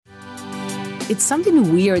It's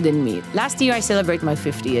something weird in me. Last year, I celebrated my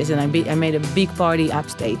 50 years, and I made a big party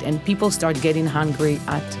upstate, and people start getting hungry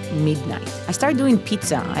at midnight. I started doing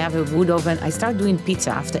pizza. I have a wood oven. I started doing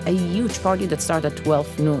pizza after a huge party that started at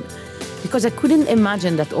 12 noon, because I couldn't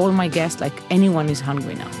imagine that all my guests, like anyone, is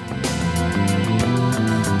hungry now.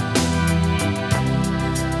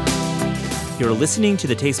 You're listening to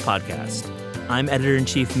the Taste Podcast. I'm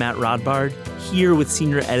Editor-in-Chief Matt Rodbard, here with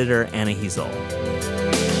Senior Editor Anna Hezel.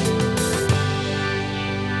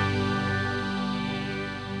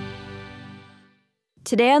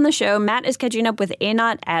 Today on the show, Matt is catching up with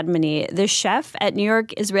Einat Admony, the chef at New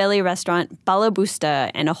York Israeli restaurant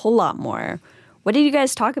Balabusta, and a whole lot more. What did you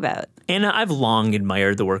guys talk about? Anna, I've long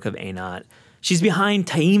admired the work of Einat. She's behind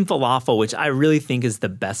Taim Falafel, which I really think is the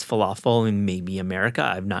best falafel in maybe America.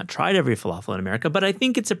 I've not tried every falafel in America, but I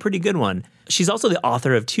think it's a pretty good one. She's also the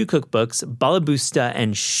author of 2 cookbooks, Balabusta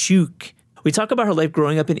and Shuk. We talk about her life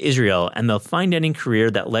growing up in Israel and the fine dining career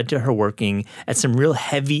that led to her working at some real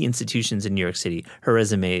heavy institutions in New York City. Her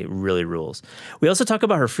resume really rules. We also talk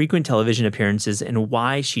about her frequent television appearances and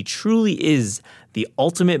why she truly is the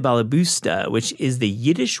ultimate balabusta, which is the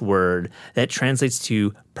Yiddish word that translates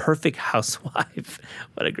to perfect housewife.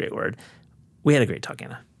 What a great word. We had a great talk,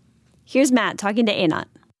 Anna. Here's Matt talking to Einat.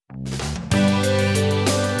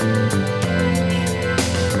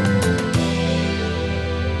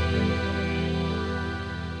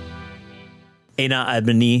 Einat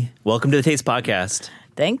Admony, welcome to the Taste Podcast.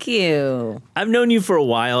 Thank you. I've known you for a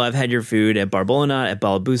while. I've had your food at Barbolona, at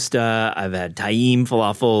Balabusta. I've had Taim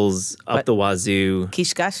falafels up the wazoo.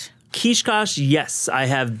 Kishkash? Kishkash, yes. I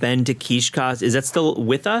have been to Kishkash. Is that still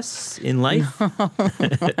with us in life?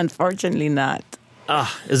 Unfortunately not.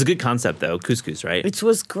 It was a good concept, though. Couscous, right? It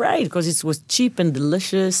was great because it was cheap and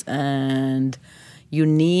delicious and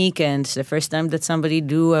unique, and it's the first time that somebody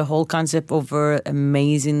do a whole concept over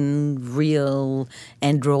amazing, real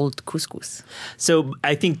end-rolled couscous. So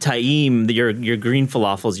I think Taim, your green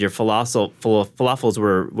falafels, your falafels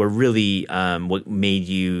were really what made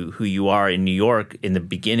you who you are in New York in the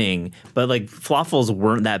beginning. But like falafels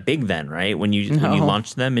weren't that big then, right? When you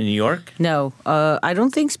launched them in New York? No, I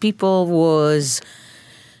don't think people was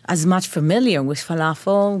as much familiar with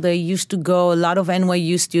falafel. They used to go, a lot of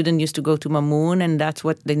NYU students used to go to Mamoun, and that's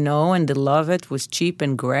what they know, and they love it. It was cheap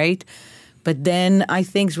and great. But then I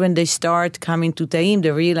think when they start coming to Taim,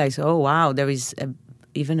 they realize, oh, wow, there is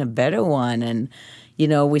even a better one. And, you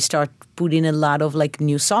know, we start putting a lot of like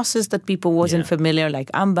new sauces that people wasn't familiar, like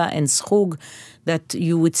amba and schug, that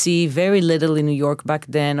you would see very little in New York back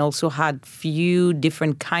then. Also had few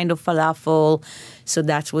different kind of falafel. So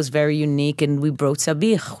that was very unique. And we brought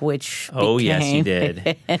sabich, which yes, you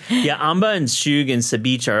did. Yeah, amba and shug and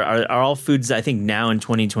sabich are all foods I think now in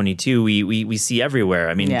 2022 we see everywhere.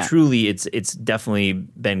 I mean, truly, it's definitely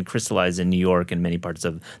been crystallized in New York and many parts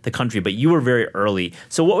of the country. But you were very early.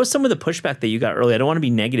 So what was some of the pushback that you got early? I don't want to be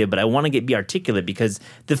negative, but I want to be articulate because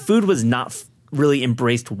the food was not really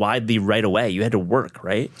embraced widely right away. You had to work,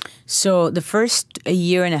 right? So the first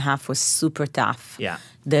year and a half was super tough. Yeah.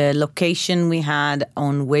 The location we had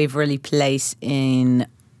on Waverly Place in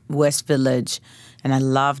West Village, and I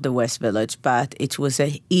love the West Village, but it was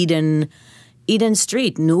a Eden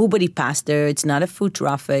street. Nobody passed there. It's not a food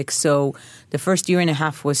traffic. So the first year and a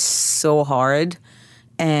half was so hard.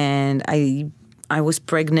 And I was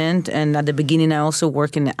pregnant, and at the beginning I also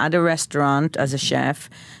worked in another restaurant as a chef.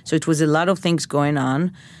 So it was a lot of things going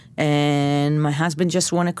on. And my husband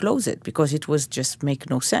just want to close it because it was just make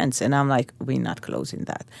no sense. And I'm like, we're not closing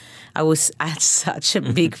that. I had such a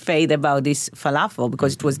big faith about this falafel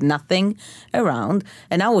because it was nothing around.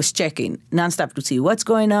 And I was checking nonstop to see what's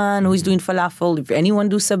going on, who's doing falafel, if anyone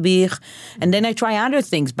do sabich. And then I try other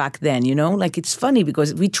things back then, you know. Like it's funny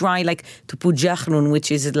because we try like to put jachnun,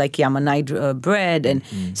 which is like Yamanite bread, and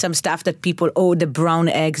some stuff that people, the brown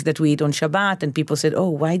eggs that we eat on Shabbat. And people said,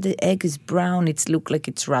 why the egg is brown? It's look like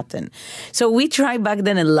it's rotten. So we tried back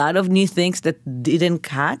then a lot of new things that didn't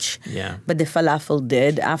catch, but the falafel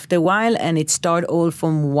did after a while, and it started all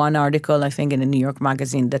from one article, I think, in the New York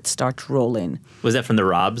Magazine that started rolling. Was that from the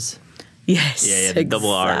Robs? Yes, Yeah, the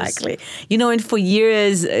double R's. Exactly. You know, and for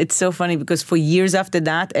years, it's so funny because for years after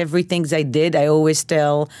that, everything I did, I always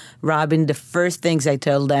tell Robin the first things I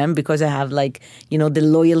tell them because I have like, you know, the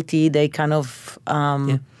loyalty, they kind of...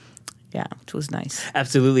 Yeah, it was nice.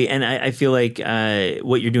 Absolutely. And I feel like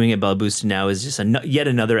what you're doing at Balabusta now is just yet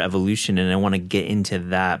another evolution, and I want to get into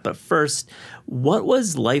that. But first, what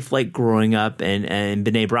was life like growing up in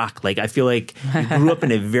Bnei Brak? Like, I feel like you grew up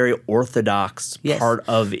in a very Orthodox part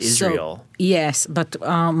of Israel. So, yes, but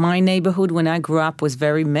my neighborhood when I grew up was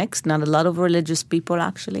very mixed. Not a lot of religious people,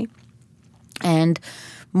 actually. And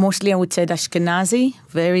Mostly, I would say Ashkenazi,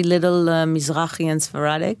 very little Mizrahi and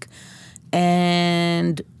Sephardic.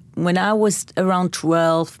 And when I was around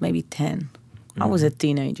 12, maybe 10, I was a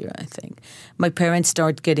teenager, I think. My parents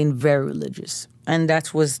started getting very religious, and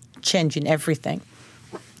that was changing everything.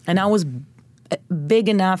 And I was big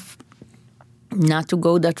enough not to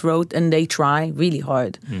go that road, and they try really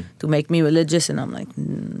hard to make me religious, and I'm like,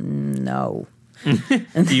 no.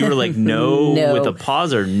 You were like, no, No. with a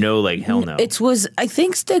pause, or no, like, hell no? It was, I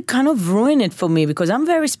think they kind of ruined it for me because I'm a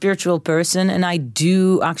very spiritual person, and I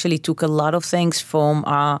do actually took a lot of things from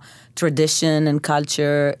our tradition and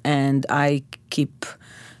culture, and I keep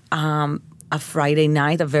a Friday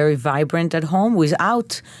night, a very vibrant at home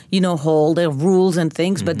without, all the rules and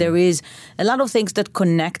things, but there is a lot of things that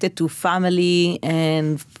connected to family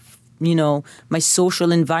and my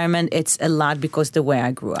social environment. It's a lot because the way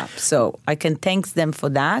I grew up. So I can thank them for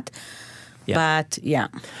that. Yeah. But yeah.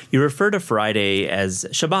 You refer to Friday as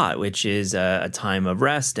Shabbat, which is a time of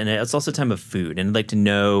rest, and it's also a time of food. And I'd like to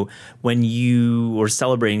know, when you were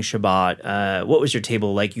celebrating Shabbat, what was your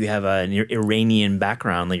table like? You have an Iranian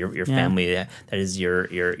background, like your family, that is your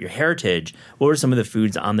heritage. What were some of the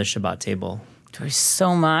foods on the Shabbat table? There's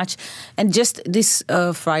so much. And just this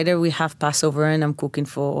Friday, we have Passover, and I'm cooking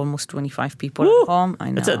for almost 25 people at home. I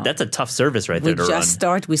know. That's a tough service right there We to run. just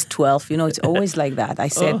start with 12. It's always like that. I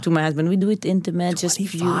said to my husband, we do it intimate, just few.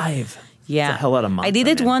 25. Yeah. That's a hell out of month. I did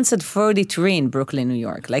it man. once at 33 in Brooklyn, New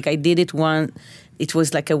York. Like I did it one. It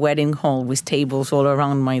was like a wedding hall with tables all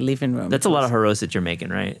around my living room. That's a lot of haroset you're making,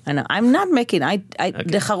 right? I know. I'm not making.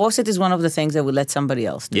 The charoset is one of the things I would let somebody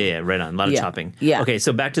else do. Yeah, right on. A lot of chopping. Yeah. Okay,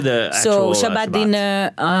 so back to the actual Shabbat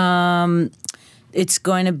dinner. It's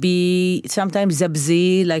going to be sometimes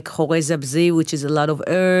zabzi, like chore zabzi, which is a lot of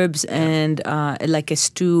herbs, and like a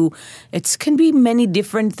stew. It can be many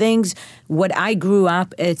different things. What I grew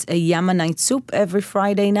up, it's a Yemenite soup every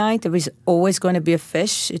Friday night. There is always going to be a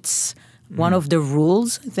fish. It's one of the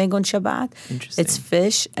rules, I think, on Shabbat. Interesting. It's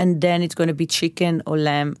fish, and then it's going to be chicken or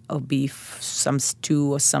lamb or beef, some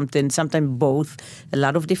stew or something, sometimes both. A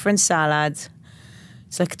lot of different salads.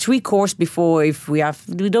 It's like 3 course before. If we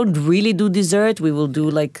don't really do dessert, we will do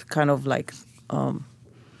like kind of like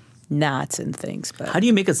nuts and things. But How do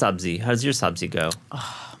you make a sabzi? How does your sabzi go?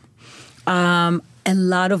 a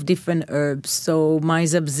lot of different herbs. So my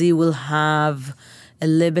zabzi will have a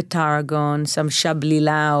little bit tarragon, some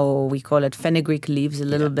shablila, or we call it fenugreek leaves a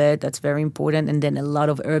little bit. That's very important. And then a lot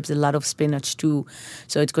of herbs, a lot of spinach too.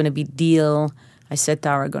 So it's going to be dill. I said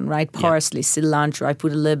tarragon, right? Parsley, cilantro. I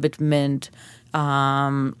put a little bit mint.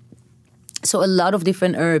 So a lot of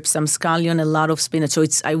different herbs, some scallion, a lot of spinach. So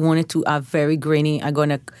I wanted to have very grainy. I'm going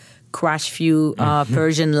to crush few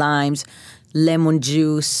Persian limes, lemon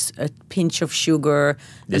juice, a pinch of sugar.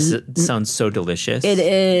 This sounds so delicious. It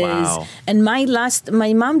is. Wow. And my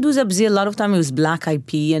mom does zabzi a lot of time. It was black-eyed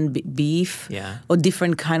pea and beef. Yeah. Or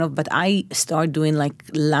different kind of, but I start doing like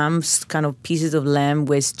lambs, kind of pieces of lamb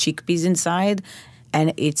with chickpeas inside.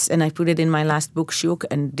 And I put it in my last book, Shuk,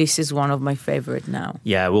 and this is one of my favorite now.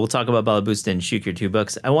 Yeah, we'll talk about Balabusta and Shuk, your 2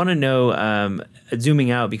 books. I want to know, zooming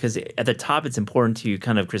out, because at the top it's important to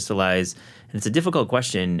kind of crystallize, and it's a difficult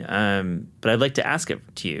question, but I'd like to ask it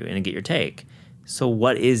to you and get your take. So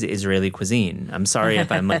what is Israeli cuisine? I'm sorry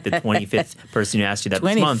if I'm like the 25th person who asked you that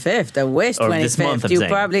this month. 25th, I wish 25th. Or this month, I'm you saying.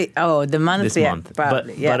 Probably, the month, This yeah, month.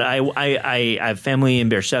 probably, But I have family in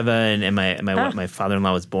Beersheba, and my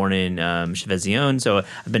father-in-law was born in Shiva Zion, so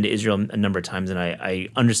I've been to Israel a number of times, and I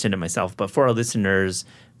understand it myself. But for our listeners,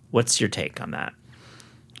 what's your take on that?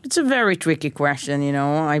 It's a very tricky question,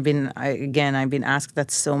 I've been asked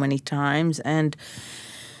that so many times, and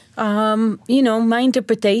my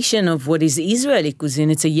interpretation of what is Israeli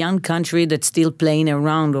cuisine, it's a young country that's still playing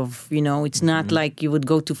around it's not like you would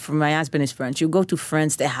go to, my husband is French, you go to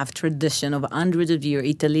France, they have tradition of hundreds of years,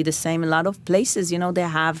 Italy the same, a lot of places, they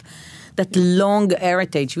have that long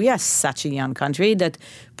heritage. We are such a young country that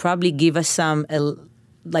probably give us some,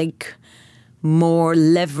 more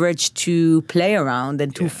leverage to play around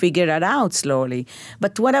and to figure that out slowly.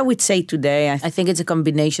 But what I would say today, I think it's a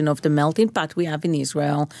combination of the melting pot we have in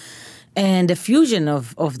Israel and the fusion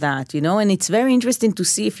of that, and it's very interesting to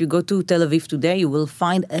see if you go to Tel Aviv today, you will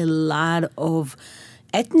find a lot of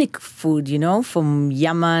ethnic food, from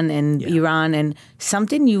Yemen and Iran, and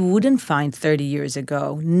something you wouldn't find 30 years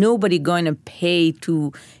ago. Nobody going to pay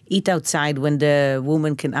to eat outside when the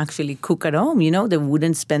woman can actually cook at home, They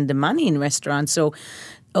wouldn't spend the money in restaurants. So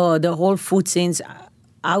the whole food scenes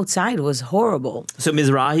outside was horrible. So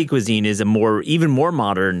Mizrahi cuisine is even more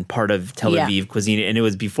modern part of Tel Aviv cuisine, and it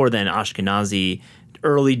was before then Ashkenazi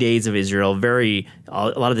early days of Israel, a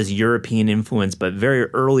lot of this European influence, but very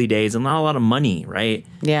early days, and not a lot of money, right?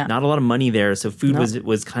 Yeah. Not a lot of money there, so food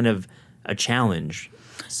was kind of a challenge.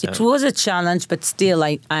 So. It was a challenge, but still,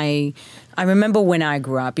 I remember when I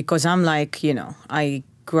grew up, because I'm like, I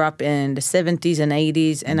grew up in the 70s and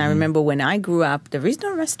 80s, and I remember when I grew up, there is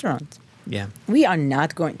no restaurant. Yeah. We are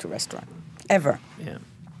not going to restaurant, ever. Yeah.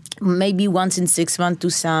 Maybe once in 6 months to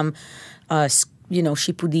some,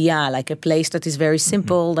 shipudia, like a place that is very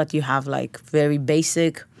simple, that you have like very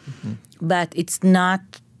basic, but it's not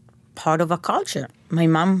part of our culture. My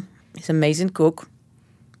mom is an amazing cook.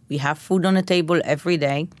 We have food on the table every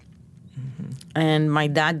day. And my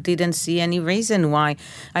dad didn't see any reason why.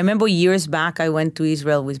 I remember years back, I went to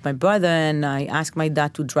Israel with my brother, and I asked my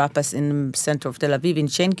dad to drop us in the center of Tel Aviv, in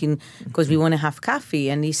Shenkin, because we want to have coffee.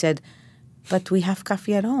 And he said, but we have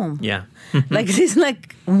coffee at home. Yeah. Why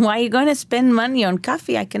are you going to spend money on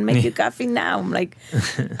coffee? I can make you coffee now. I'm like,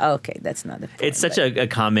 okay, that's not the point. It's such a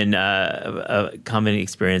common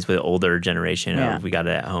experience with older generation. Yeah. We got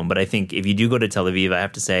it at home. But I think if you do go to Tel Aviv, I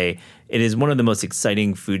have to say it is one of the most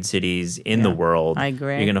exciting food cities in the world. I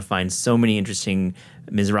agree. You're going to find so many interesting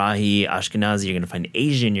Mizrahi, Ashkenazi. You're going to find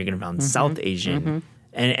Asian. You're going to find South Asian.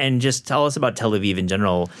 And just tell us about Tel Aviv in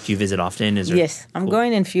general. Do you visit often? Yes, I'm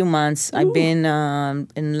going in a few months. Ooh. I've been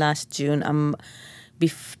in last June.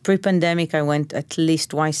 Pre-pandemic, I went at least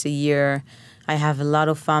twice a year. I have a lot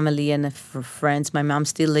of family and friends. My mom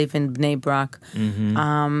still lives in Bnei Brak.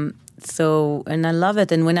 And I love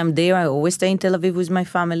it. And when I'm there, I always stay in Tel Aviv with my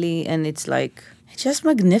family. And it's just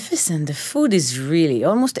magnificent. The food is really,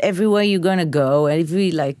 almost everywhere you're going to go,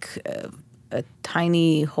 a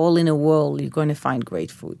tiny hole in a wall, you're going to find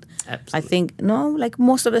great food. Absolutely. I think,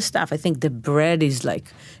 most of the stuff, I think the bread is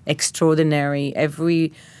extraordinary.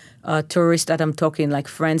 Every tourist that I'm talking,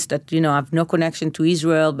 friends that, have no connection to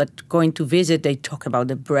Israel, but going to visit, they talk about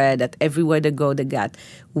the bread, that everywhere they go, they got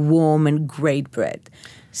warm and great bread.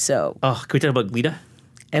 So. Oh, can we talk about glida?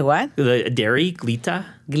 A what? The dairy, glita?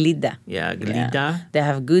 Glida. Yeah, glida. Yeah. They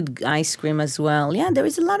have good ice cream as well. Yeah, there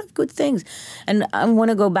is a lot of good things. And I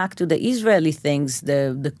want to go back to the Israeli things,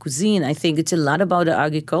 the cuisine. I think it's a lot about the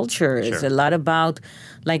agriculture. Sure. It's a lot about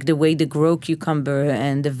the way they grow cucumber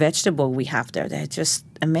and the vegetable we have there. They're just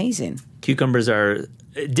amazing. Cucumbers are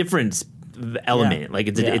a different element.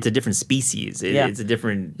 Yeah. It's a different species. It's a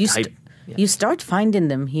different type. You start finding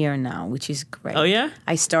them here now, which is great. Oh, yeah?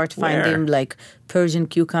 I start finding Persian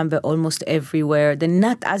cucumber almost everywhere. They're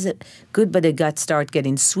not as good, but they start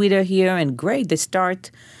getting sweeter here and great.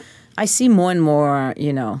 I see more and more,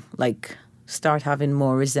 start having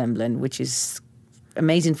more resemblance, which is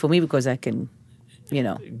amazing for me because I can,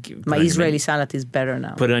 my Israeli salad is better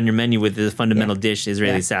now. Put it on your menu with the fundamental dish,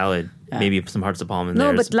 Israeli salad. Maybe some hearts of palm in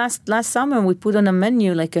there. No, but last summer we put on a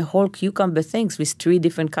menu a whole cucumber things with 3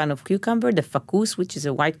 different kind of cucumber. The fakus, which is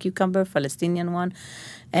a white cucumber, Palestinian one.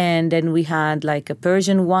 And then we had a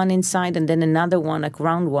Persian one inside and then another one,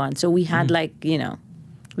 round one. So we had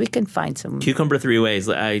we can find some. Cucumber 3 ways.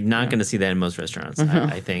 I'm not going to see that in most restaurants,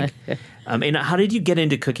 I think. And how did you get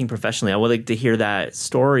into cooking professionally? I would like to hear that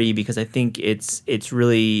story because I think it's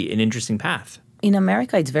really an interesting path. In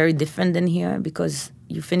America, it's very different than here because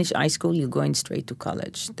you finish high school, you're going straight to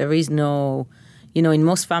college. There is no, in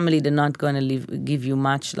most families, they're not going to give you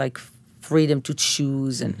much freedom to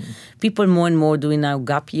choose. And people more and more doing now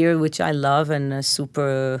gap year, which I love and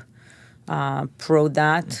super pro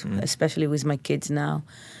that, especially with my kids now.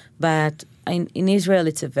 But in Israel,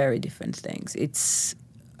 it's a very different thing. It's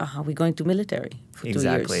we're going to military for 2 years.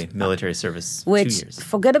 Exactly, military service, which, 2 years.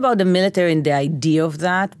 Forget about the military and the idea of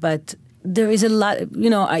that, but there is a lot,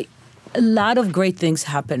 a lot of great things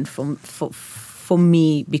happened for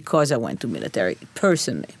me because I went to military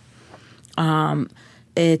personally.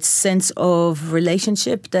 It's sense of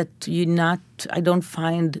relationship that I don't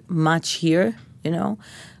find much here,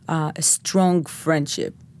 a strong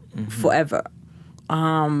friendship forever,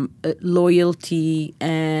 loyalty,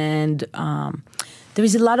 and there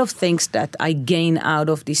is a lot of things that I gain out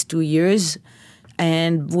of these 2 years.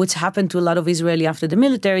 And what's happened to a lot of Israeli after the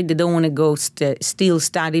military, they don't want to go still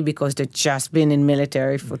study because they've just been in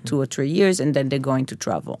military for 2 or 3 years and then they're going to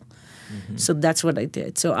travel. So that's what I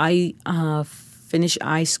did. So I finished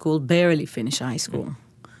high school, barely finished high school.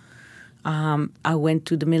 I went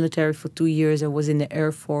to the military for 2 years. I was in the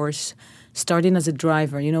Air Force, starting as a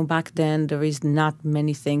driver. Back then there is not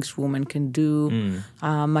many things women can do.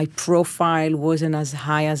 My profile wasn't as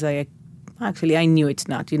high as I actually, I knew it's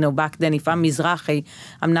not. Back then, if I'm Mizrahi,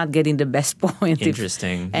 I'm not getting the best point.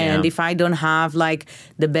 Interesting. And if I don't have like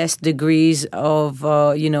the best degrees of,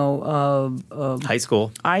 high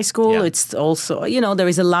school. Yeah. it's also, there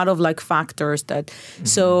is a lot of like factors that,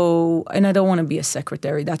 so, and I don't want to be a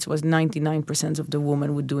secretary. That's what 99% of the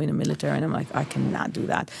women would do in the military. And I'm like, I cannot do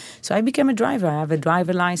that. So I became a driver. I have a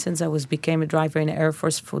driver license. Became a driver in the Air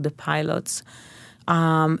Force for the pilots.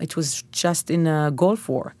 It was just in Gulf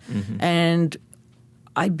War. And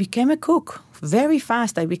I became a cook very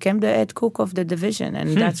fast. I became the head cook of the division.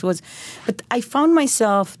 And but I found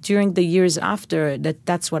myself during the years after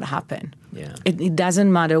that's what happened. Yeah. It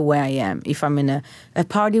doesn't matter where I am. If I'm in a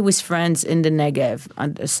party with friends in the Negev,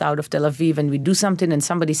 south of Tel Aviv, and we do something and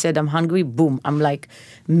somebody said, I'm hungry, boom, I'm like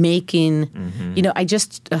making, I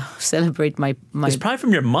just celebrate my... It's probably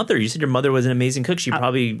from your mother. You said your mother was an amazing cook. She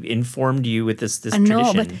probably informed you with this tradition.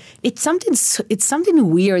 No, but it's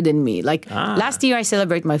something weird in me. Like last year I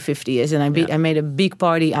celebrate my 50 years and I made a big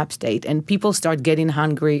party upstate and people start getting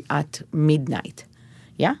hungry at midnight.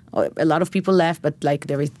 Yeah, a lot of people left, but like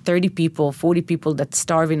there is 30 people, 40 people that's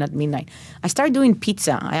starving at midnight. I started doing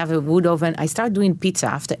pizza. I have a wood oven. I started doing pizza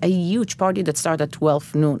after a huge party that started at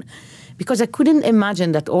 12 noon. Because I couldn't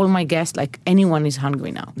imagine that all my guests, like anyone is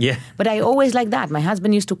hungry now. Yeah. But I always like that. My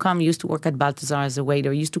husband used to work at Balthazar as a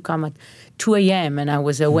waiter. He used to come at 2 a.m. and I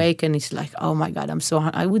was awake and he's like, oh my God, I'm so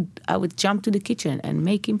hungry. I would jump to the kitchen and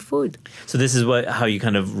make him food. So this is how you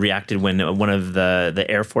kind of reacted when one of the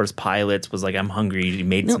Air Force pilots was like, I'm hungry, he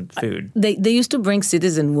made some food. They used to bring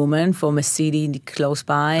citizen women from a city close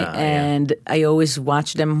by and I always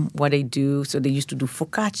watch them, what they do. So they used to do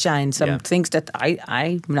focaccia and some things that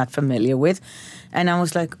I'm not familiar with. And I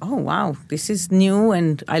was like, oh, wow, this is new.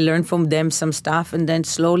 And I learned from them some stuff. And then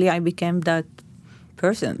slowly I became that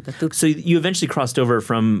person. So you eventually crossed over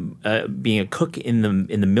from being a cook in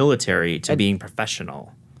the military to being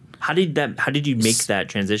professional. How did you make that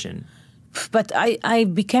transition? But I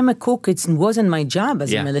became a cook. It wasn't my job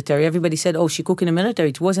as a military. Everybody said, oh, she cooked in the military.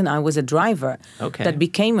 It wasn't. I was a driver that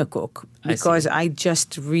became a cook because I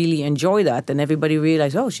just really enjoy that. And everybody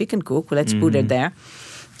realized, oh, she can cook. Well, let's put her there.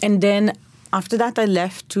 And then after that, I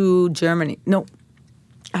left to Germany. No,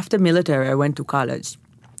 after military, I went to college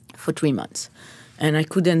for 3 months. And I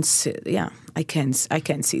couldn't sit. Yeah, I can't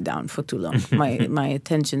sit down for too long. My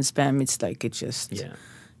attention span, it's like it's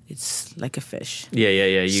like a fish. Yeah.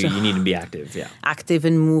 You need to be active. Yeah, active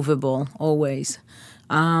and movable always.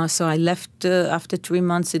 So I left after 3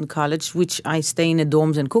 months in college, which I stay in the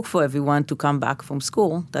dorms and cook for everyone to come back from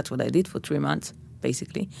school. That's what I did for 3 months,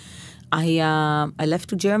 basically. I left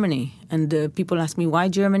to Germany, and people asked me why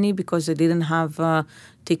Germany, because I didn't have a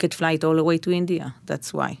ticket flight all the way to India.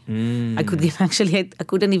 That's why. I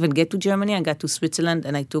couldn't even get to Germany. I got to Switzerland,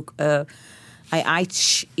 and I took I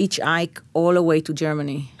hitchhiked all the way to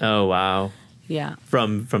Germany. Oh wow! Yeah,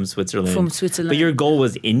 from Switzerland. From Switzerland. But your goal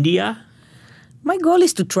was India? My goal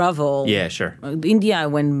is to travel. Yeah, sure. India, I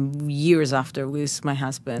went years after with my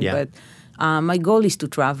husband, but. My goal is to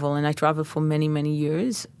travel, and I traveled for many, many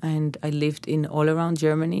years, and I lived in all around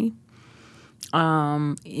Germany,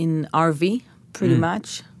 in RV, pretty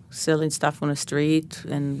much, selling stuff on the street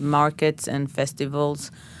and markets and festivals,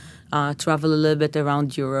 travel a little bit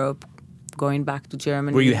around Europe, going back to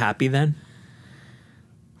Germany. Were you happy then?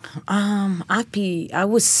 Happy. I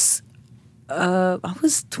was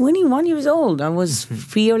 21 years old. I was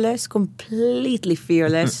fearless, completely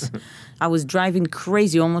fearless. I was driving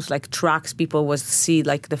crazy, almost like trucks. People would see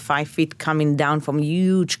like the 5 feet coming down from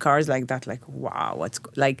huge cars like that. Like, wow, I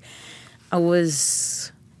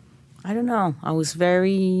don't know. I was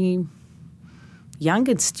very young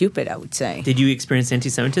and stupid, I would say. Did you experience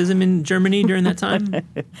anti-Semitism in Germany during that time?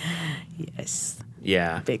 Yes.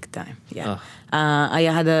 Yeah. Big time, yeah. I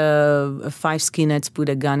had a 5 skinheads put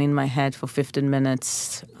a gun in my head for 15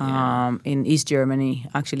 minutes in East Germany.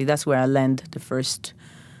 Actually, that's where I landed the first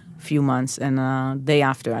few months. And day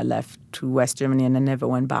after, I left to West Germany and I never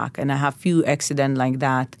went back. And I have few accidents like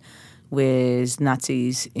that with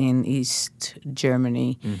Nazis in East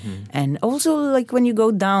Germany. And also, like, when you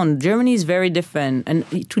go down, Germany is very different. And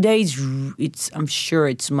today, I'm sure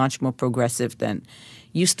it's much more progressive than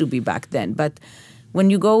used to be back then. But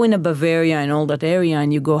when you go in a Bavaria and all that area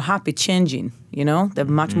and you go up, it's changing, They're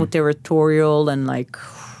much more territorial and like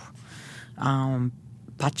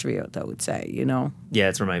patriot, I would say, Yeah,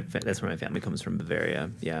 that's where my family comes from,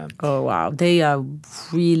 Bavaria. Yeah. Oh, wow. They are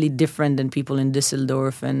really different than people in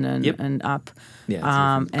Düsseldorf and up.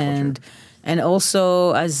 Yeah, and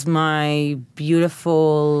also as my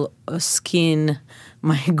beautiful skin,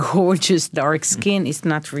 my gorgeous dark skin is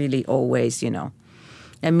not really always,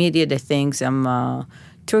 immediate things I'm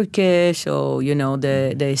Turkish or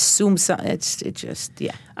they assume it's just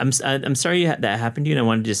I'm sorry that happened to you, and I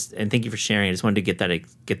wanted to and thank you for sharing. I just wanted to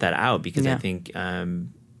get that out because I think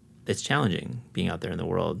it's challenging being out there in the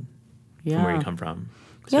world from where you come from,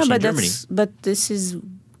 especially in Germany. But this is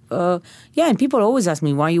and people always ask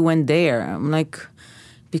me why you went there. I'm like,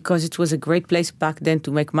 because it was a great place back then to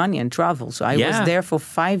make money and travel. So I was there for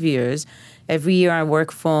 5 years. Every year I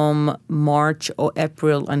work from March or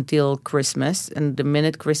April until Christmas. And the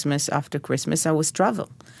minute Christmas, after Christmas, I was travel.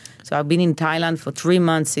 So I've been in Thailand for 3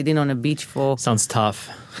 months, sitting on a beach for... Sounds tough.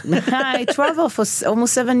 I traveled for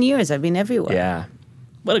almost 7 years. I've been everywhere. Yeah.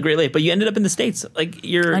 What a great life. But you ended up in the States. Like,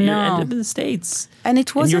 you ended up in the States. And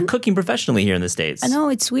it wasn't... And you're cooking professionally here in the States. I know,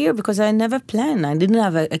 it's weird because I never planned. I didn't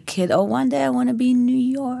have a kid. Oh, one day I want to be in New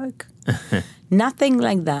York. Nothing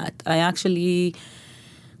like that. I actually...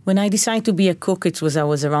 When I decided to be a cook, I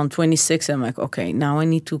was around 26. I'm like, okay, now I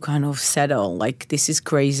need to kind of settle. Like, this is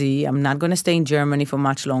crazy. I'm not going to stay in Germany for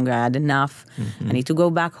much longer. I had enough. Mm-hmm. I need to go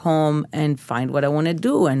back home and find what I want to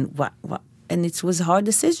do. And and it was a hard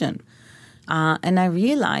decision. And I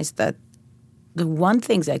realized that the one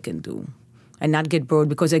thing I can do and not get bored,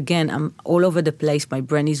 because again, I'm all over the place. My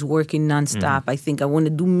brain is working nonstop. I think I want to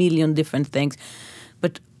do a million different things.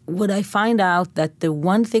 But what I find out that the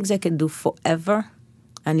one thing I can do forever,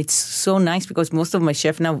 and it's so nice because most of my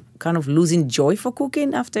chefs now kind of losing joy for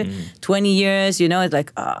cooking after 20 years. It's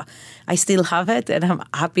like, I still have it. And I'm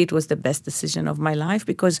happy it was the best decision of my life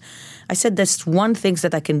because I said there's one thing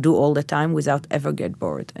that I can do all the time without ever get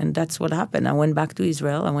bored. And that's what happened. I went back to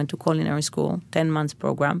Israel. I went to culinary school, 10 months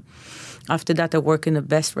program. After that, I worked in the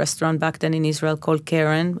best restaurant back then in Israel called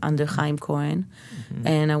Keren under Chaim Cohen. Mm-hmm.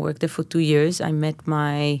 And I worked there for 2 years. I met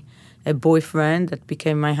a boyfriend that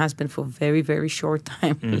became my husband for a very, very short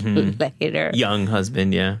time later. Young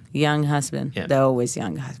husband, yeah. Young husband. Yeah. They're always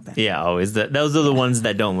young husbands. Yeah, always. Those are the ones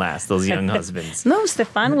that don't last, those young husbands. No,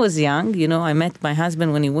 Stefan was young. I met my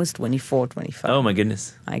husband when he was 24, 25. Oh, my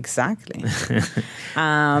goodness. Exactly.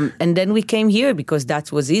 And then we came here because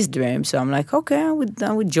that was his dream. So I'm like, okay, I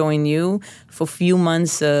would join you for a few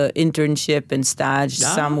months internship and stage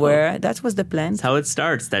somewhere. That was the plan. That's how it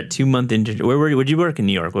starts, that 2-month internship. Where'd you work in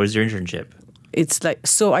New York? What was your internship? It's like,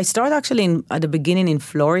 so I started actually at the beginning in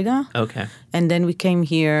Florida. Okay. And then we came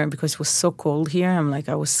here because it was so cold here.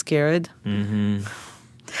 I was scared. Mm-hmm.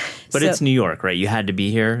 But it's New York, right? You had to be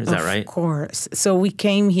here. Is that right? Of course. So we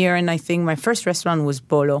came here and I think my first restaurant was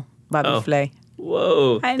Bolo, Bobby Flay.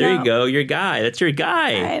 Whoa, there you go. Your guy. That's your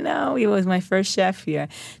guy. I know. He was my first chef here.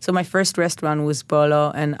 So my first restaurant was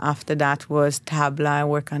Bolo. And after that was Tabla. I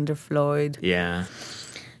work under Floyd. Yeah.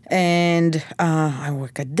 And I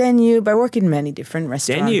work at Danube. I work in many different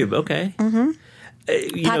restaurants. Danube, okay. Mm-hmm.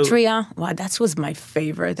 Patria. Wow, that was my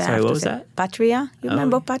favorite. Sorry, what was that? Patria. You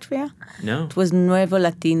remember Patria? No. It was Nuevo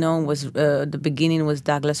Latino. The beginning was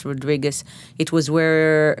Douglas Rodriguez. It was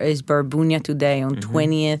where is Barbunia today on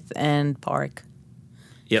 20th and Park.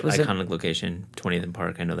 Yep, iconic location, 20th and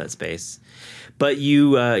Park. I know that space. But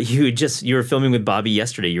you were filming with Bobby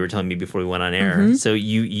yesterday. You were telling me before we went on air. Mm-hmm. So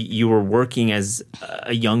you were working as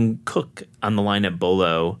a young cook on the line at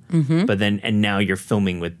Bolo, but now you're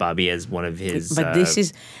filming with Bobby as one of his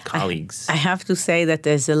colleagues. I have to say that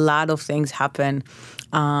there's a lot of things happen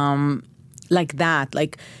like that.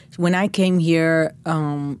 Like when I came here.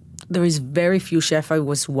 There is very few chefs I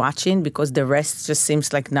was watching because the rest just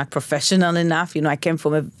seems like not professional enough. I came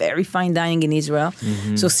from a very fine dining in Israel.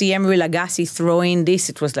 Mm-hmm. So see Emery Lagasse throwing this,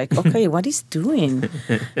 it was like, okay, what is doing?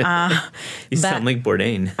 You sound like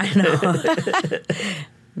Bourdain. I know.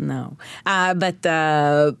 No. But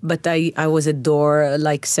I was adore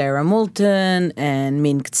like Sarah Moulton and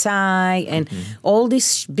Ming Tsai and all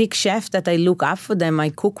these big chefs that I look up for them. I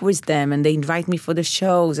cook with them and they invite me for the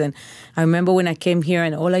shows. And I remember when I came here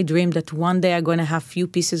and all I dreamed that one day I'm going to have few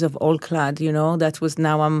pieces of All Clad, that was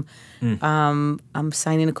now I'm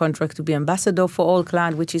signing a contract to be ambassador for All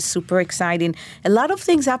Clad, which is super exciting. A lot of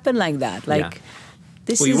things happen like that.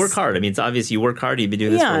 You work hard. I mean, it's obvious you work hard. You've been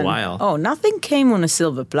doing this for a while. Oh, nothing came on a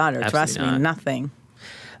silver platter. Absolutely trust me, not. Nothing.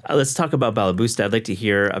 Let's talk about Balabusta. I'd like to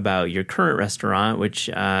hear about your current restaurant, which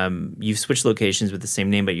you've switched locations with the same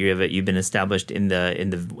name, but you've been established in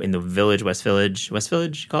the village, West Village,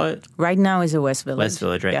 you call it? Right now is a West Village. West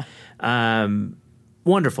Village, right? Yeah.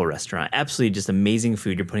 Wonderful restaurant. Absolutely just amazing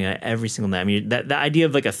food you're putting out every single night. I mean, the idea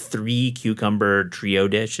of like a 3 cucumber trio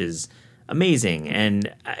dish is amazing.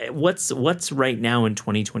 And what's right now in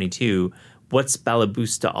 2022, what's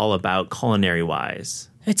Balabusta all about culinary-wise?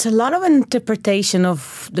 It's a lot of interpretation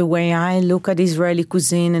of the way I look at Israeli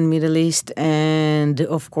cuisine and Middle East, and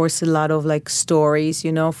of course a lot of like stories.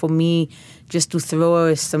 For me, just to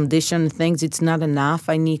throw some dish on things, it's not enough.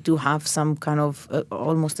 I need to have some kind of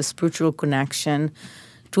almost a spiritual connection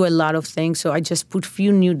to a lot of things. So I just put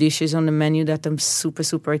few new dishes on the menu that I'm super,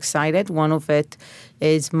 super excited. One of it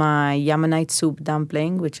is my Yemenite soup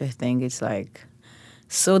dumpling, which I think is like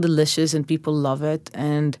so delicious and people love it.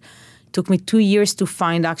 And took me 2 years to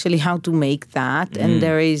find actually how to make that. And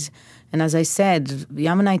and as I said,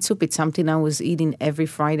 Yemenite soup, it's something I was eating every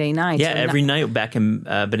Friday night. Yeah, every night back in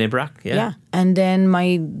Bnei Brak. Yeah. And then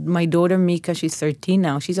my daughter Mika, she's 13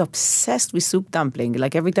 now. She's obsessed with soup dumpling.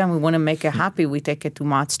 Like every time we want to make her happy, we take her to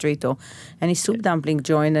Mott Street or any soup dumpling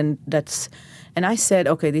joint. And I said,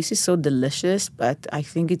 okay, this is so delicious, but I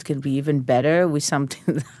think it can be even better with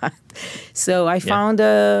something that. So I found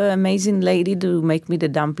an amazing lady to make me the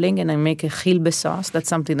dumpling, and I make a chilbe sauce. That's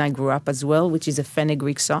something I grew up as well, which is a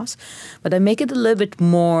fenugreek sauce. But I make it a little bit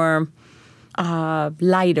more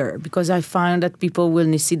lighter, because I found that people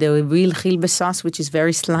will see the real chilbe sauce, which is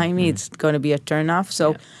very slimy. It's going to be a turnoff.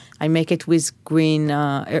 So I make it with green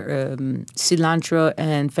cilantro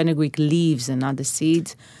and fenugreek leaves and other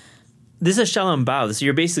seeds. This is shalom bao. So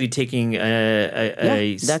you're basically taking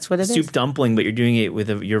a that's what it soup is. dumpling, but you're doing it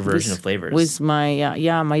with your version of flavors. With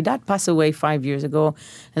my dad passed away 5 years ago,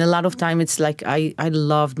 and a lot of time it's like I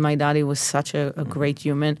loved my dad. He was such a great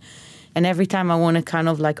human, and every time I want to kind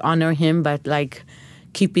of like honor him, but like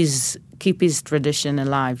keep his tradition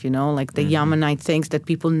alive. Like the Yemenite things that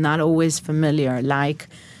people not always familiar. Like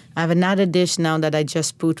I have another dish now that I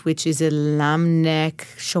just put, which is a lamb neck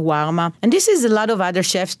shawarma. And this is a lot of other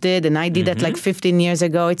chefs did, and I did that like 15 years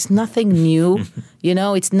ago. It's nothing new,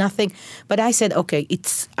 it's nothing. But I said, okay,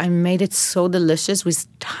 I made it so delicious with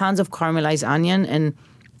tons of caramelized onion, and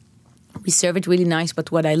we serve it really nice.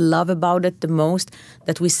 But what I love about it the most,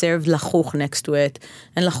 that we serve lachuch next to it.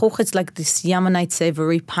 And lachuch, it's like this Yemenite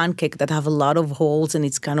savory pancake that have a lot of holes, and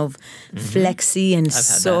it's kind of flexy and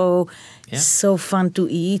so fun to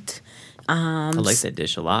eat. I like that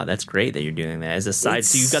dish a lot. That's great that you're doing that as a side.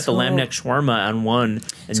 So you've got the lamb neck shawarma on one.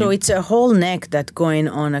 So it's a whole neck that going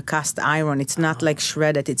on a cast iron. It's not like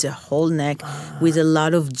shredded. It's a whole neck with a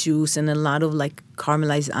lot of juice and a lot of like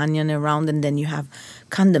caramelized onion around. And then you have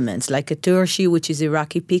condiments like a turshi, which is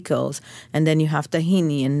Iraqi pickles. And then you have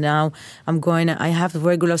tahini. And now I have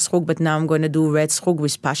regular srug, but now I'm going to do red srug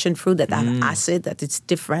with passion fruit that have acid, that it's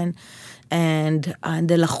different. And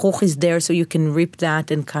the lachuch is there, so you can rip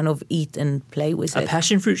that and kind of eat and play with it. A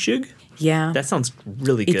passion fruit shug? Yeah. That sounds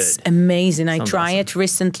really good. It's amazing. I tried awesome. it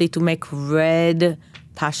recently to make red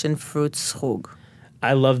passion fruit srug.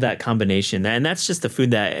 I love that combination. And that's just the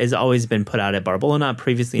food that has always been put out at Bar Bolonat,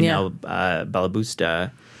 previously now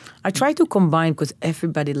Balabusta. I try to combine, because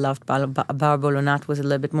everybody loved Bar Bolonat. Was a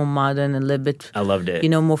little bit more modern, a little bit. I loved it.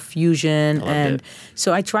 More fusion, it.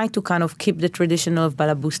 So I try to kind of keep the tradition of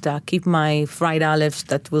Balabusta, keep my fried olives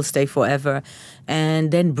that will stay forever,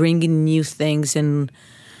 and then bring in new things. And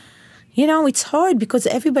it's hard because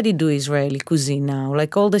everybody do Israeli cuisine now.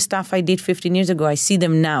 Like all the stuff I did 15 years ago, I see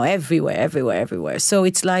them now everywhere. So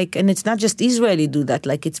it's like, and it's not just Israeli do that.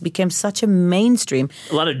 Like it's become such a mainstream.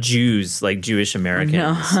 A lot of Jews, like Jewish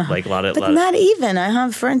Americans, like a lot of. Not even. I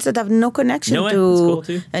have friends that have no connection to. That's cool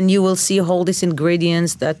too. And you will see all these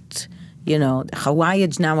ingredients that, Hawaii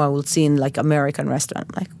now I will see in like American restaurant.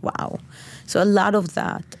 I'm like, wow. So a lot of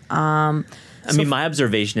that. I mean, my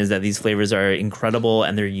observation is that these flavors are incredible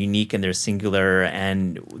and they're unique and they're singular,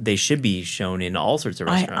 and they should be shown in all sorts of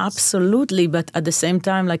restaurants. Absolutely, but at the same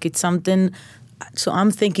time, like it's something. So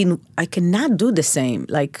I'm thinking I cannot do the same.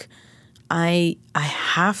 Like I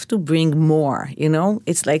have to bring more.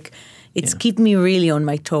 It's like keep me really on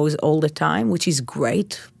my toes all the time, which is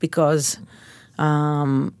great because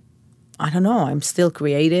I don't know. I'm still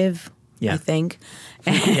creative. I think.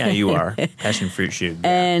 Yeah, you are. Passion fruit shug.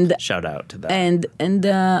 And shout out to that. And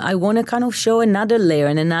I want to kind of show another layer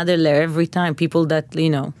and another layer every time. People that,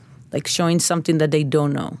 like showing something that they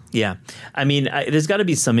don't know. Yeah. I mean, there's got to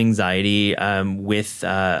be some anxiety with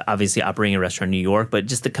obviously operating a restaurant in New York, but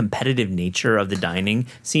just the competitive nature of the dining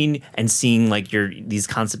scene and seeing like these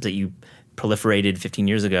concepts that you proliferated 15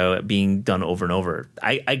 years ago being done over and over.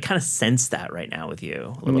 I kind of sense that right now with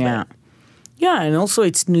you a little bit. Yeah, and also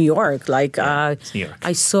it's New York. Like it's New York.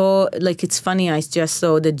 I saw, like it's funny. I just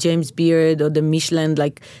saw the James Beard or the Michelin,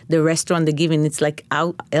 like the restaurant they're giving. It's like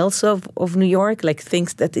else of New York. Like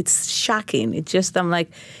things that it's shocking. It's just I'm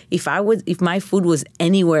like, if my food was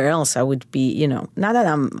anywhere else, I would be. Not that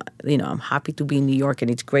I'm happy to be in New York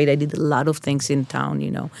and it's great. I did a lot of things in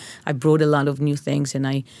town. I brought a lot of new things and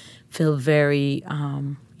I feel very,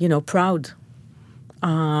 proud.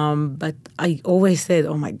 But I always said,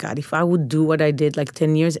 oh my God, if I would do what I did like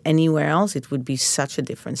 10 years anywhere else, it would be such a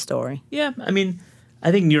different story. Yeah, I mean,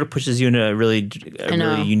 I think New York pushes you in a really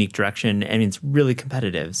unique direction, and it's really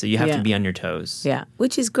competitive. So you have to be on your toes. Yeah,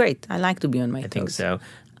 which is great. I like to be on my toes. I think so.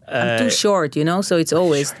 I'm too short, so it's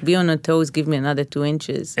always be on the toes, give me another 2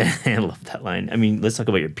 inches. I love that line. I mean, let's talk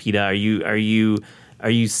about your pita. Are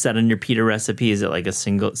you set on your pita recipe? Is it like a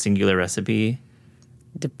singular recipe?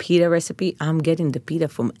 The pita recipe, I'm getting the pita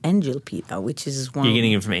from Angel Pita, which is one. You're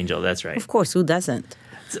getting it from Angel, that's right. Of course, who doesn't?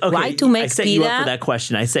 Okay, why to make I set pita? you up for that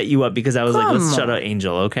question. I set you up because I was like, let's shout out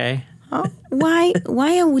Angel, okay? Oh, why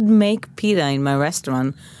I would make pita in my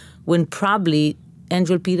restaurant when probably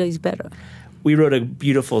Angel Pita is better? We wrote a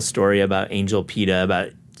beautiful story about Angel Pita about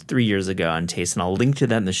 3 years ago on Taste, and I'll link to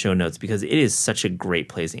that in the show notes because it is such a great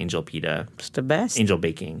place, Angel Pita. It's the best. Angel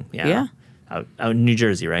Baking, Yeah. Out in New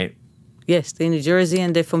Jersey, right? Yes, they're in New Jersey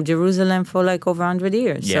and they're from Jerusalem for like over 100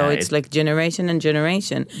 years. Yeah, so it's like generation and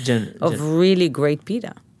generation of really great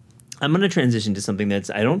pita. I'm going to transition to something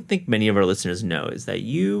that's I don't think many of our listeners know is that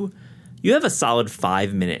you have a solid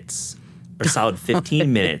 5 minutes or solid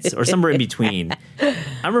 15 minutes or somewhere in between.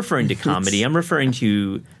 I'm referring to comedy. I'm referring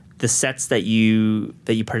to the sets that you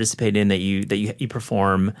participate in, that you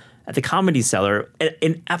perform at the Comedy Cellar,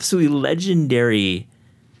 an absolutely legendary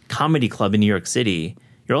comedy club in New York City.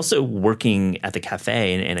 You're also working at the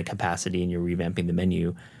cafe in a capacity, and you're revamping the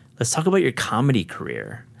menu. Let's talk about your comedy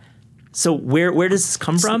career. So where does this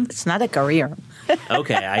come from? It's not a career.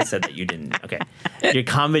 Okay, I said that you didn't. Okay. Your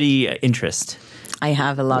comedy interest. I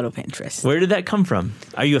have a lot of interest. Where did that come from?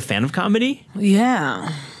 Are you a fan of comedy?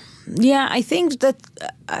 Yeah. Yeah, I think that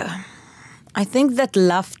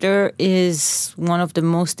laughter is one of the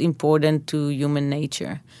most important to human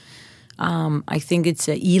nature. I think it's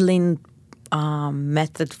a healing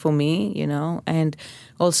method for me, and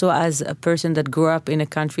also as a person that grew up in a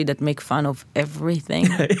country that make fun of everything,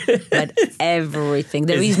 but everything.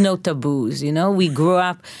 There is no taboos, we grew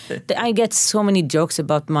up. I get so many jokes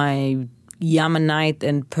about my Yemenite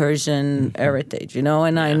and Persian heritage,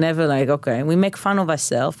 and I never we make fun of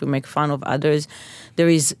ourselves, we make fun of others. There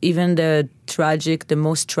is even the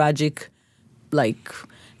most tragic,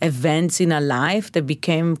 events in our life that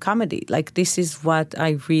became comedy. This is what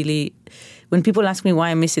I really, when people ask me why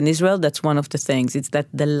I miss in Israel, that's one of the things. It's that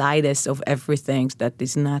the lightest of everything that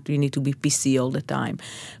is not, you need to be PC all the time.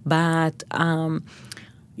 But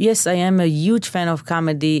yes, I am a huge fan of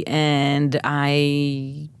comedy, and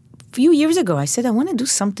a few years ago, I said, I want to do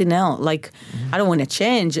something else. I don't want to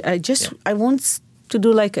change. I want to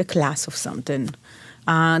do a class of something.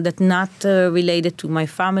 That not related to my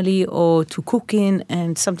family or to cooking,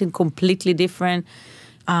 and something completely different.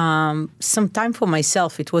 Some time for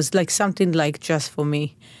myself. It was something just for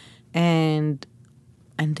me, and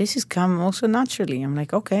this has come also naturally. I'm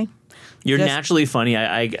okay. You're naturally funny.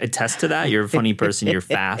 I attest to that. You're a funny person. You're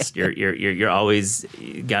fast. You're always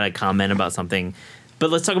got a comment about something. But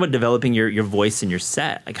let's talk about developing your voice and your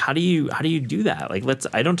set. How do you do that?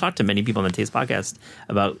 I don't talk to many people on the Taste podcast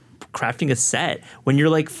about crafting a set when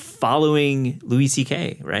you're following Louis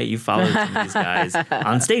C.K., right? You follow some of these guys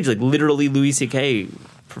on stage, literally Louis C.K.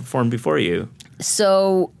 performed before you.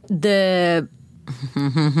 So he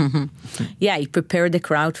prepared the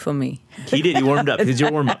crowd for me. He did. He warmed up. He's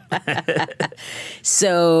your warm up.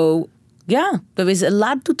 So yeah, there is a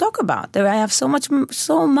lot to talk about. I have so much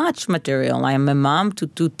material. I am a mom to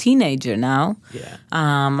 2 teenagers now. Yeah.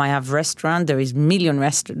 I have restaurant. There is million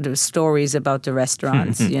stories about the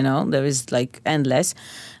restaurants. There is endless.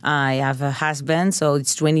 I have a husband, so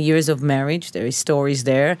it's 20 years of marriage. There is stories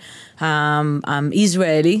there. I'm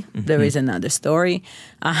Israeli. There is another story,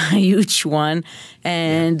 a huge one.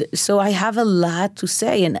 And so I have a lot to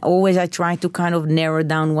say. And always I try to kind of narrow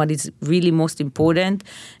down what is really most important.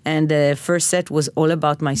 And the first set was all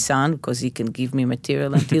about my son, because he can give me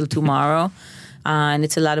material until tomorrow. And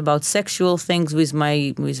it's a lot about sexual things with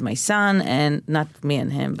my son, and not me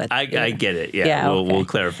and him. But I get it. Yeah, we'll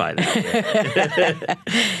clarify that.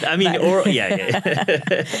 I mean,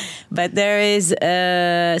 But there is.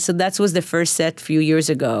 So that was the first set a few years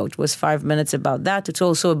ago. It was 5 minutes about that. It's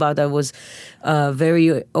also about I was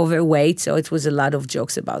very overweight, so it was a lot of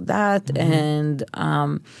jokes about that.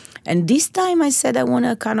 And this time I said I want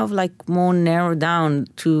to kind of more narrow down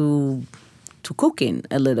to cooking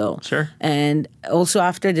a little. Sure. And also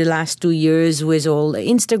after the last 2 years with all the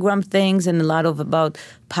Instagram things and a lot of about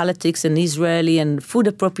politics and Israeli and food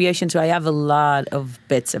appropriation, so I have a lot of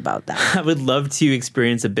bits about that. I would love to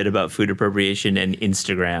experience a bit about food appropriation and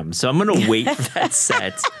Instagram. So I'm going to wait for that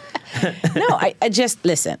set. No, I just,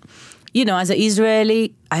 listen. as an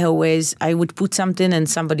Israeli, I would put something and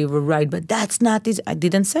somebody would write, but that's not I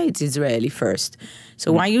didn't say it's Israeli first.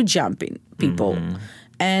 So why are you jumping, people?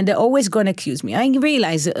 And they're always going to accuse me. I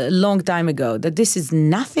realized a long time ago that this is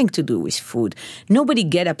nothing to do with food. Nobody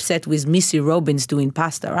get upset with Missy Robbins doing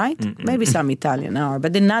pasta, right? Maybe some Italian are,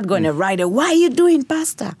 but they're not going to write, why are you doing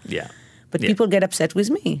pasta? Yeah. But people get upset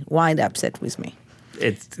with me. Why they're upset with me?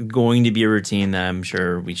 It's going to be a routine that I'm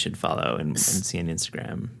sure we should follow and see on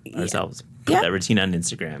Instagram ourselves. Put that routine on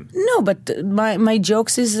Instagram. No, but my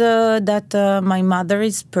jokes is that my mother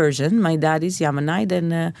is Persian, my dad is Yemenite,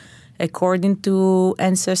 and according to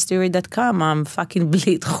Ancestry.com, I'm fucking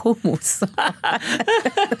bleed hummus.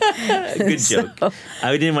 Good joke.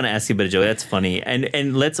 I didn't want to ask you about a joke. That's funny.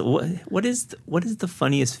 And what is the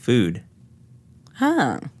funniest food?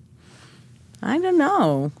 I don't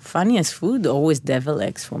know. Funniest food, always devil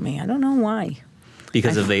eggs for me. I don't know why.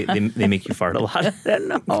 Because they make you fart a lot. I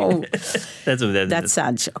don't know. That's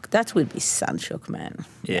Sanchok. That would be Sanchok, man.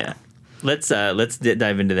 Yeah. Let's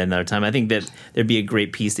dive into that another time. I think that there'd be a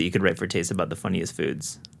great piece that you could write for Taste about the funniest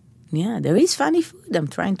foods. Yeah, there is funny food. I'm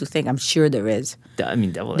trying to think. I'm sure there is. I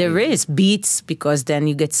mean, devil there eggs. is beets, because then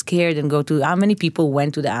you get scared and go to. How many people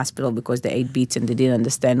went to the hospital because they ate beets and they didn't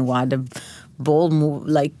understand why the bowl moved?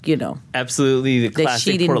 Absolutely, the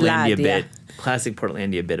classic Portlandia bit. Yeah. Classic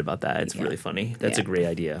Portlandia bit about that. It's really funny. That's a great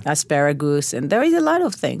idea. Asparagus, and there is a lot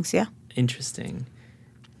of things. Yeah. Interesting.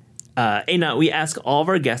 Einat, we ask all of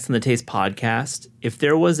our guests on the Taste podcast if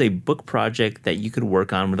there was a book project that you could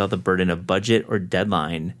work on without the burden of budget or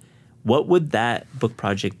deadline. What would that book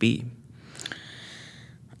project be?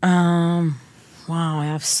 Wow, I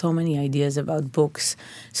have so many ideas about books.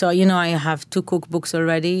 So, I have 2 cookbooks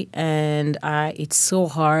already, and it's so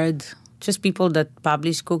hard. Just people that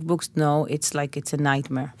publish cookbooks know it's a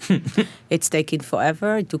nightmare. It's taking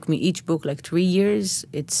forever. It took me each book 3 years.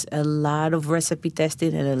 It's a lot of recipe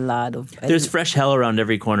testing and a lot of... There's fresh hell around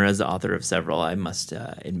every corner as the author of several, I must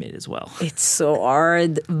admit as well. It's so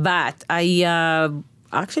hard. But I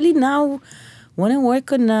actually now want to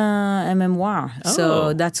work on a memoir. Oh.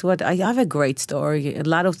 So that's what... I have a great story. A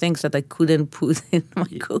lot of things that I couldn't put in my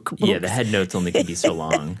cookbook. Yeah, the head notes only can be so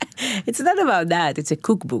long. It's not about that. It's a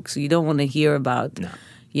cookbook, so you don't want to hear about,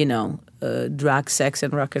 drug, sex,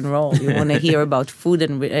 and rock and roll. You want to hear about food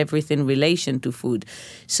and everything in relation to food.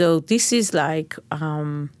 So this is I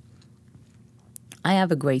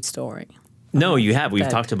have a great story. No, you have. We've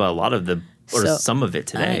talked about a lot of some of it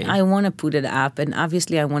today. I want to put it up, and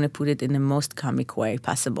obviously I want to put it in the most comic way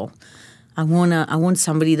possible. I want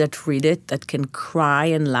somebody that read it that can cry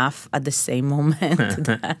and laugh at the same moment.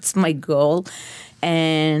 That's my goal.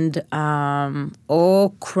 And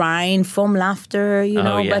crying from laughter,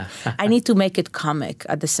 yeah. But I need to make it comic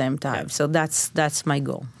at the same time. So that's my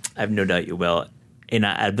goal. I have no doubt you will.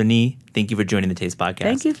 Einat Adbony, thank you for joining the Taste Podcast.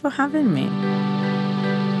 Thank you for having me.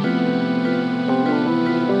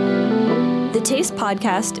 The Taste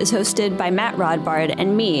Podcast is hosted by Matt Rodbard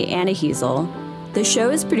and me, Anna Hezel. The show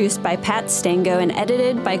is produced by Pat Stango and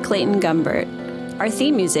edited by Clayton Gumbert. Our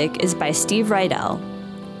theme music is by Steve Rydell.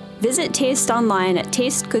 Visit Taste online at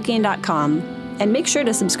tastecooking.com and make sure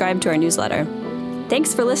to subscribe to our newsletter.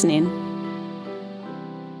 Thanks for listening.